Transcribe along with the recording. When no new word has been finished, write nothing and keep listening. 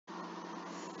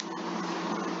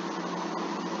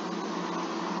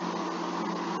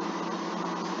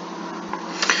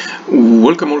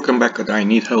Welcome back at I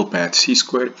Need Help at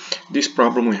C-Square. This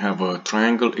problem we have a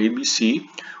triangle ABC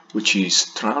which is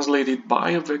translated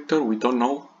by a vector we don't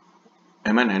know,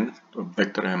 MN, a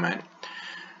vector MN.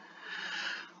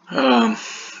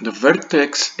 The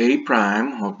vertex A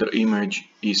prime of the image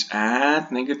is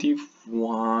at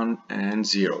 -1 and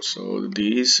 0. So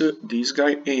this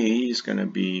guy A is gonna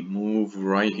be moved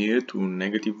right here to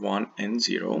 -1 and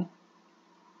 0.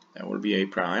 That will be A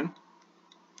prime.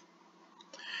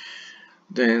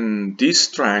 Then this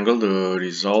triangle, the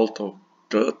result of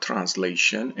the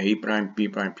translation A prime, B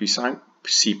prime,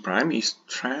 C prime is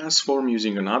transformed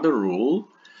using another rule,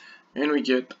 and we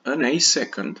get an A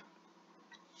second,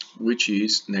 which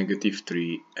is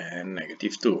 -3 and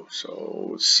 -2.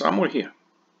 So somewhere here,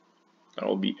 that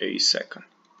will be A second.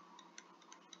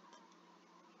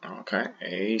 Okay,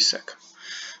 A second.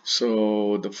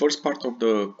 So the first part of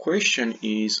the question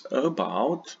is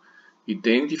about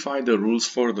identify the rules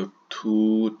for the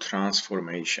two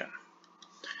transformation.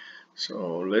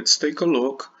 So let's take a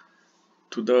look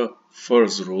to the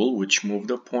first rule, which moved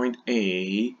the point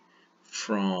A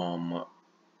from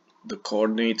the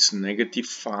coordinates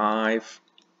 -5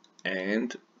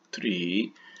 and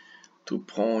 3 to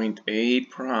point A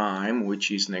prime,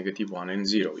 which is -1 and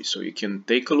 0. So you can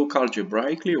take a look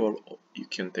algebraically or you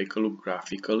can take a look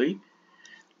graphically,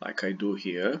 like I do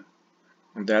here.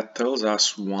 And that tells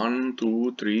us 1,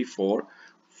 2, 3,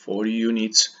 4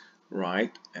 units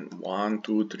right, and 1,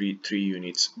 2, 3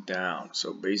 units down.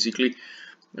 So basically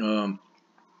the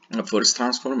first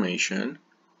transformation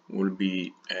will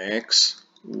be x,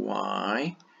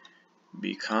 y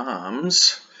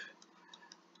becomes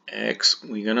x,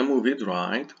 we're gonna move it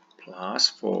right, plus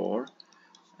 4,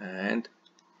 and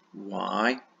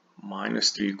y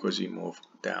minus 3 because we move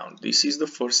down. This is the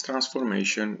first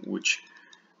transformation, which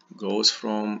goes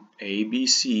from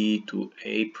ABC to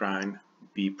A prime,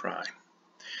 B prime.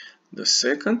 The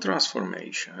second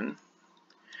transformation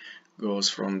goes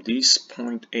from this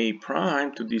point A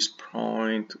prime to this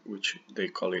point, which they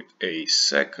call it A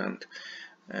second.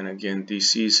 And again,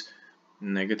 this is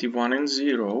 -1 and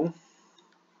 0.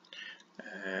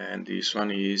 And this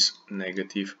one is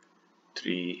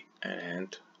 -3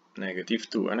 and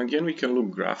 -2. And again, we can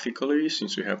look graphically,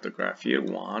 since we have the graph here,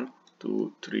 1,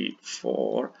 2, 3,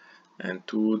 4, and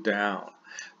 2 down.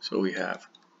 So we have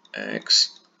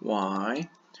x, y,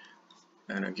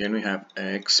 and again we have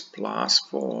x plus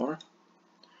 4,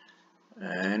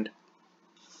 and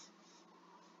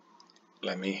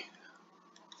let me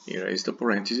erase the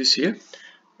parentheses here,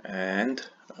 and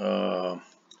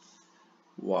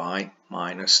y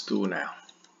minus 2 now.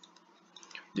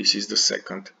 This is the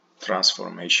second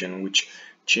transformation, which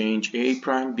change A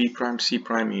prime, B prime, C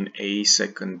prime in A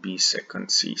second, B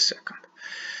second, C second.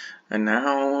 And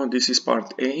now this is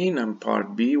part A, and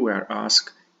part B we are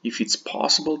asked if it's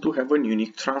possible to have a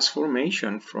unique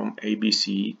transformation from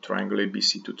ABC, triangle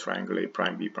ABC, to triangle A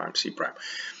prime, B prime, C prime.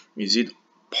 Is it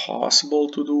possible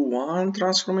to do one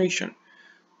transformation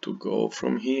to go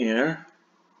from here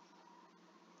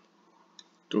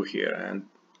to here? And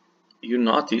you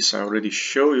notice I already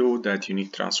show you that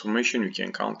unique transformation. You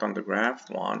can count on the graph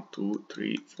 1, 2,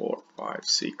 3, 4, 5,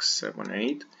 6, 7,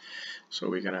 8. So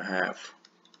we're gonna have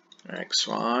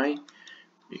xy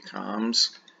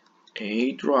becomes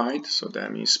 8 right, so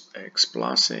that means x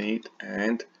plus 8,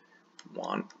 and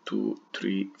 1, 2,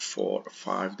 3, 4,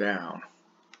 5 down,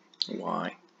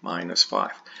 y minus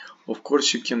 5. Of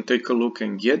course, you can take a look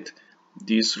and get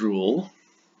this rule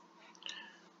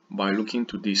by looking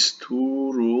to these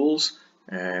two rules,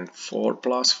 and 4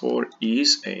 plus 4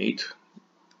 is 8,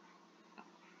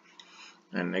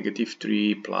 and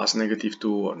 -3 plus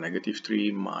 -2 or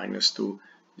 -3 minus 2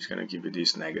 is going to give you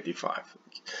this -5.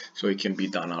 So it can be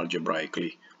done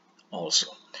algebraically also.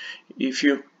 If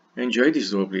you enjoyed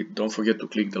this video, don't forget to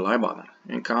click the like button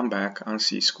and come back on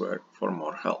C-Square for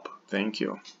more help. Thank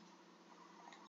you.